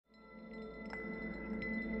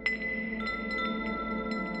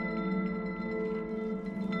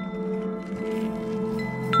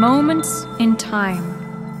Moments in time.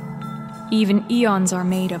 Even eons are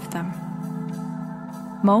made of them.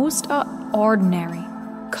 Most are ordinary,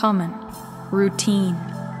 common, routine.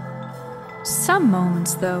 Some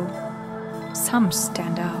moments, though, some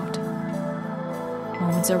stand out.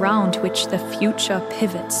 Moments around which the future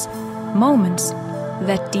pivots. Moments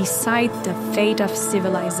that decide the fate of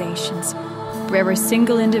civilizations, where a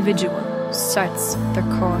single individual sets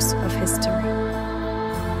the course of history.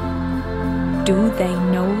 Do they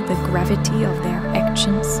know the gravity of their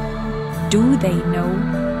actions? Do they know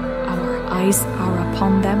our eyes are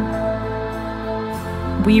upon them?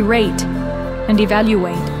 We rate and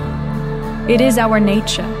evaluate. It is our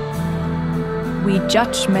nature. We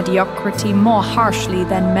judge mediocrity more harshly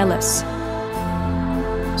than malice.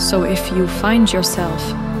 So if you find yourself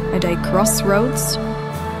at a crossroads,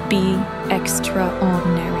 be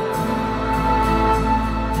extraordinary.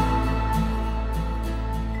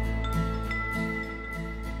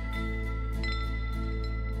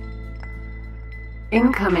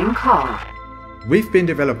 Incoming call. We've been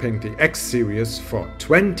developing the X series for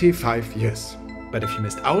 25 years. But if you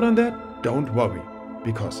missed out on that, don't worry,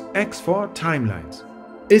 because X4 Timelines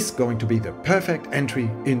is going to be the perfect entry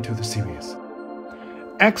into the series.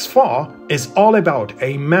 X4 is all about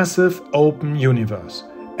a massive open universe,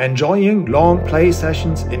 enjoying long play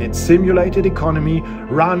sessions in its simulated economy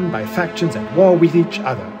run by factions at war with each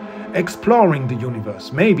other, exploring the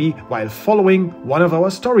universe maybe while following one of our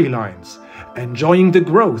storylines, enjoying the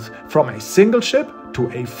growth from a single ship to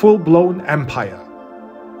a full-blown empire.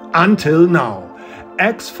 Until now,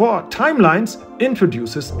 X4 Timelines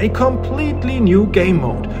introduces a completely new game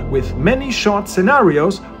mode with many short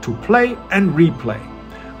scenarios to play and replay,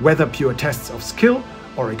 whether pure tests of skill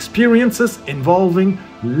or experiences involving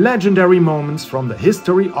legendary moments from the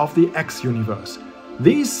history of the X universe.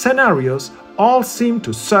 These scenarios all seem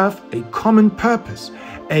to serve a common purpose,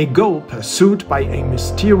 a goal pursued by a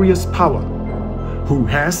mysterious power. Who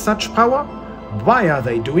has such power? Why are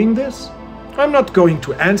they doing this? I'm not going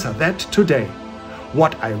to answer that today.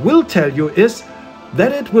 What I will tell you is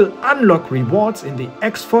that it will unlock rewards in the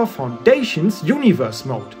X4 Foundation's universe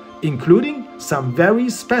mode, including some very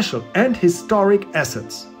special and historic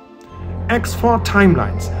assets. X4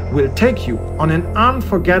 Timelines will take you on an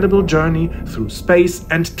unforgettable journey through space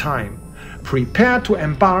and time. Prepare to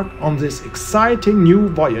embark on this exciting new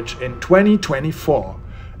voyage in 2024.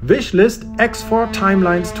 Wishlist X4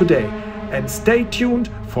 Timelines today and stay tuned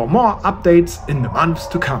for more updates in the months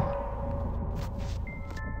to come.